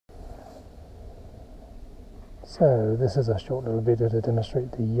So this is a short little video to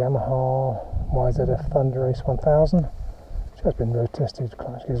demonstrate the Yamaha YZF Thunderace 1000, which has been road tested,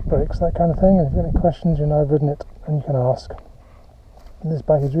 clutch gears, brakes, that kind of thing. And if you've got any questions, you know I've ridden it and you can ask. And this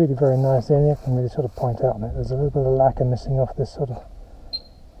bike is really very nice. The only thing I can really sort of point out on it, there's a little bit of lacquer missing off this sort of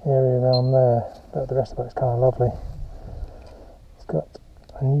area around there, but the rest of it's kind of lovely. It's got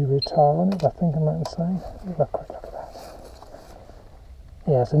a new rear tyre on it, I think I'm right in saying. Let's have a quick look at that.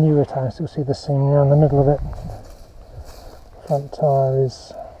 Yeah, it's a new rear tyre. You still see the seam around the middle of it. Front tyre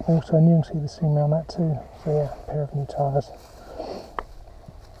is also new, you can see the seam around that too. So yeah, a pair of new tyres.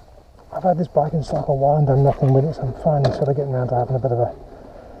 I've had this bike in stock a while and done nothing with it, so I'm finally sort of getting around to having a bit of a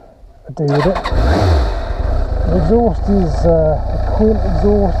do with it. The exhaust is a Quill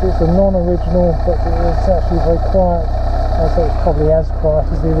exhaust. It's a non-original, but it's actually very quiet. I'd say it's probably as quiet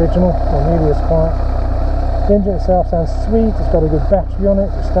as the original, or nearly as quiet. The engine itself sounds sweet. It's got a good battery on it.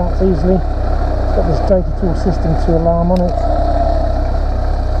 It starts easily. It's got this data tool system 2 alarm on it.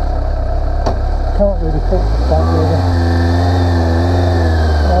 Can't really fault this bike really.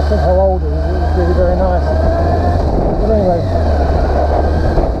 I think how old it is. It's really very nice. But anyway,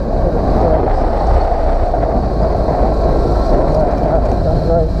 done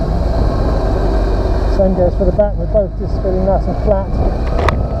great. Same goes for the back. We're both just feeling nice and flat.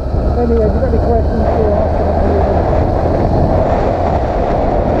 Anyway, if you've got any questions,